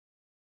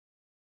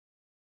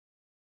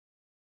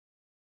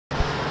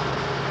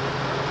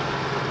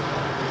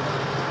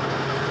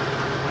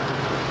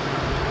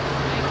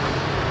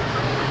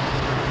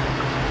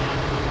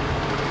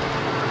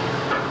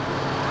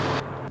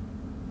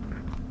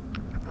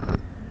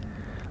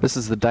This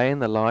is the day in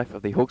the life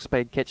of the Hawke's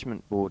Bay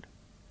Catchment Board.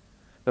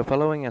 The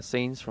following are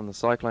scenes from the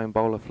Cyclone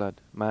Bola flood,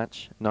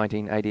 March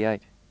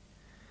 1988.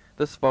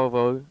 This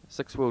Volvo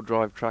 6-wheel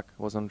drive truck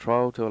was on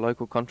trial to a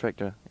local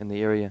contractor in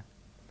the area.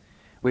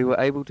 We were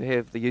able to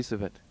have the use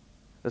of it.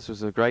 This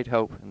was a great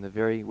help in the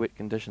very wet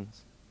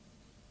conditions.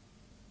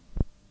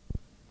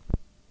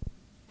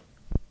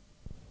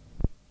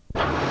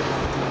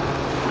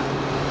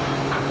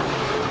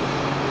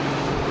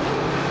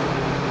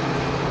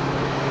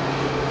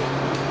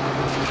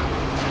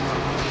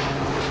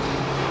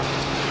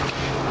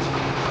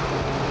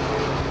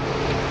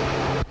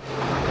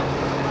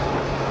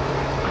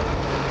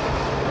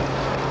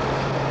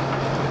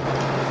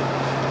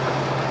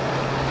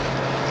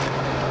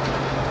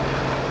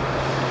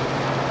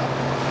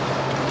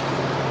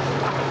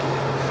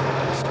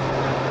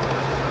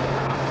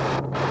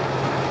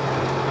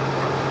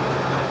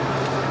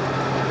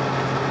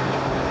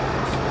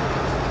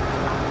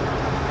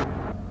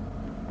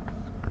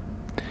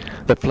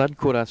 The flood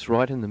caught us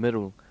right in the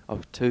middle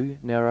of two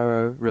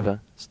Narrow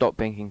River stop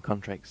banking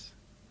contracts.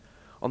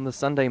 On the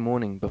Sunday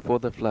morning before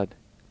the flood,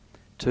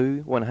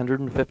 two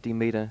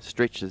 150-metre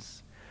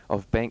stretches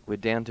of bank were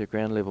down to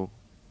ground level.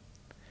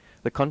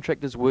 The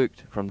contractors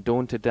worked from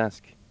dawn to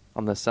dusk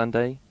on the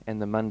Sunday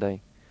and the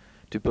Monday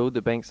to build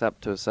the banks up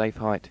to a safe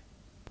height.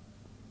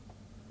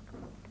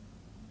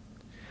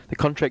 The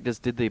contractors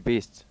did their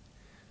best,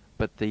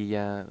 but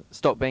the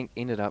stop bank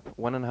ended up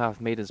 1.5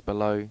 metres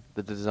below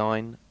the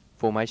design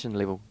formation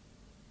level.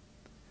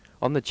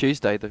 On the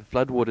Tuesday, the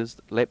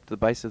floodwaters lapped the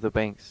base of the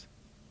banks.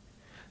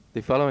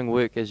 The following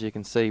work, as you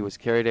can see, was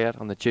carried out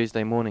on the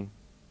Tuesday morning.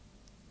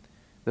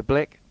 The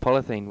black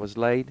polythene was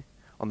laid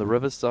on the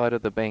river side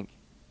of the bank.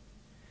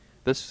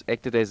 This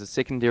acted as a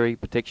secondary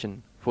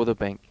protection for the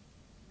bank.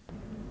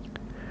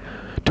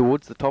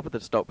 Towards the top of the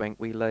stop bank,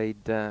 we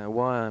laid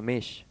wire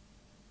mesh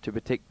to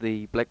protect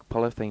the black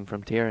polythene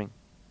from tearing.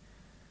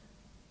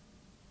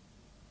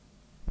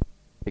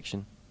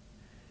 Protection.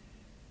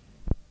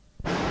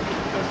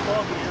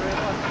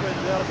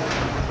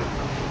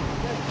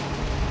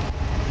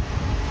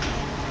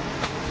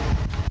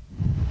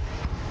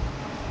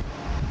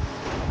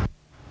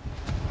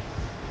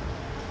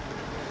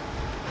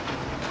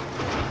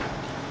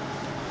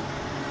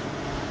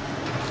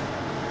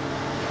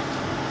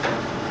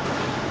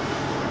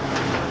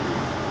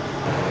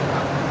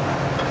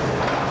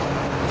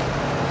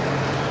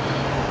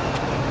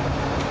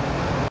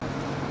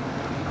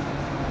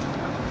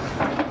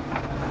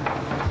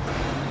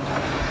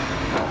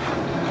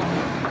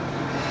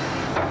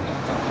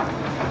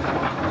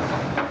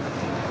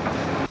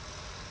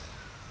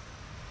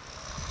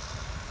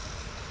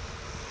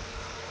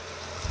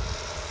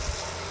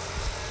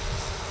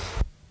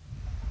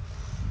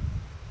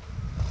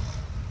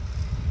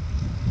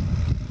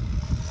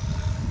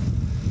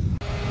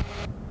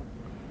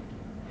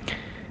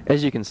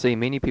 As you can see,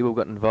 many people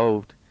got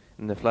involved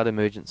in the flood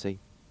emergency.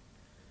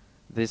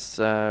 This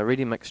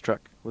ready-mix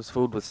truck was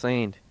filled with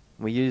sand.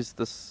 We used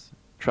this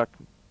truck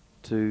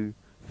to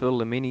fill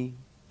the many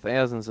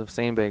thousands of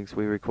sandbags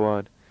we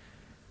required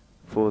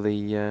for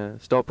the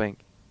stop bank.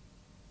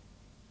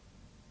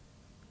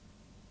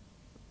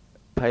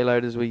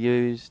 Payloaders were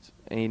used,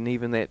 and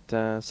even that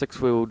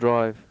 6-wheel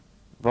drive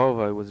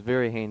Volvo was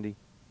very handy.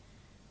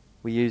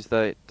 We used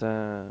that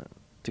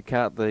to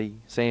cart the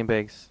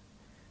sandbags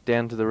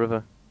down to the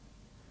river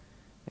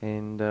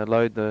and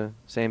load the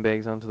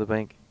sandbags onto the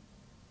bank.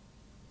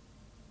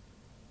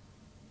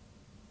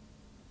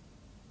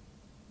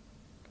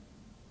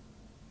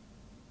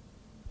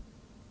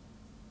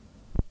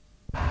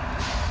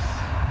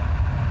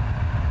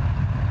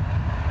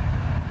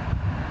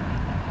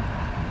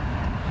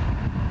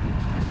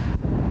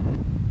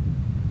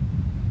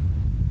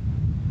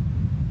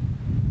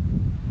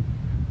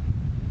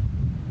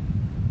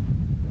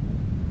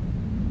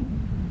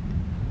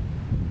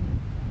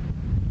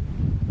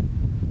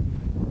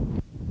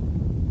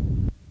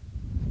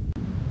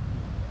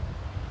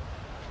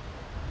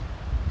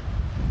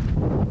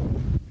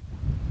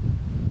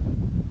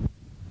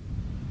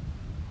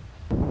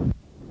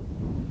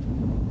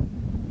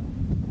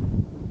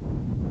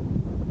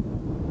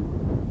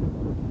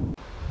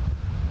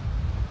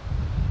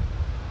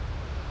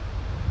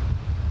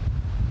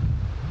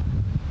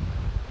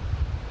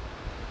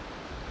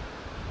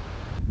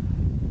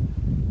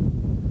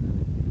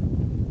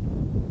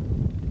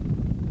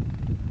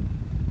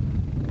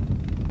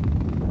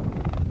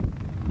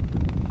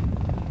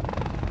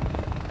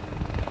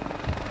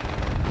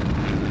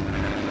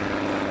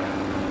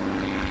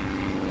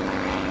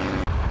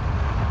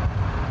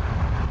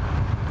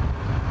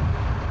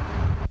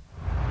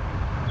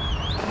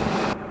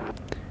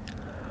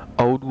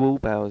 Old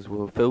wheelbarrows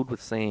were filled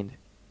with sand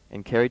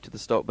and carried to the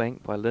stop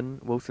bank by Lynn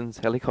Wilson's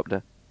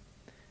helicopter.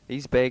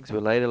 These bags were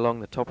laid along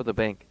the top of the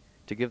bank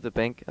to give the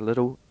bank a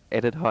little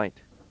added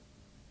height.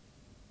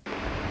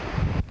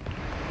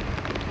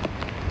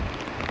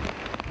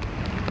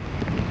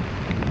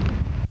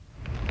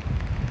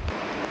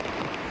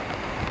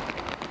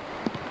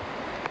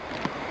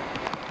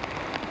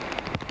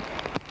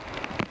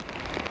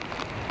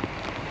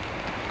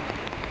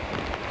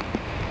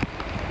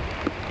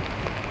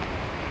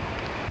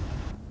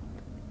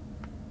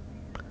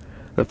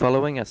 The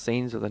following are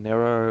scenes of the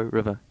Narrow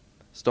River,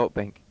 stop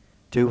bank,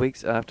 2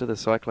 weeks after the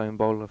Cyclone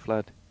Bola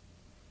flood.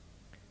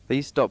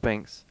 These stop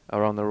banks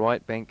are on the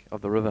right bank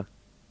of the river.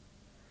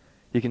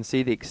 You can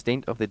see the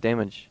extent of the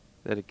damage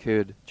that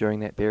occurred during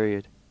that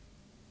period.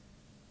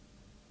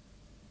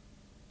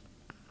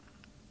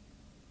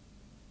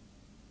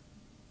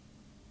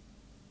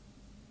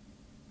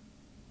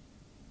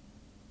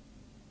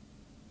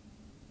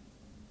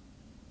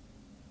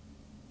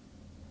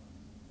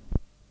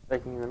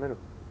 Taking in the middle.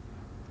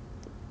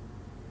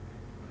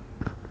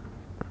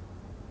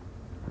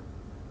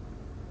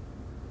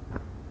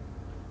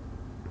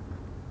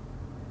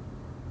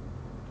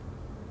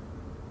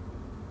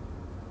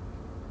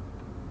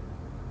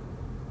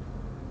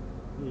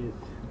 Yeah,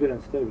 it's a bit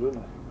unstable,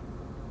 isn't it?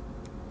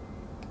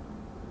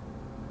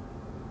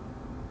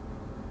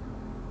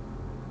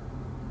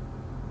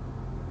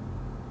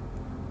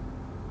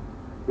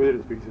 We're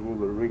just fixing all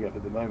the rig up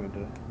at the moment.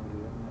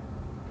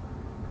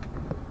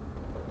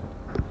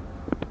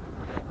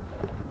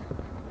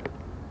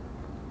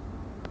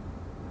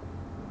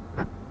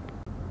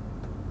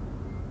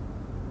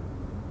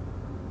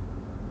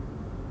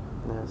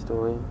 Now it's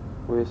still in.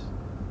 Worse.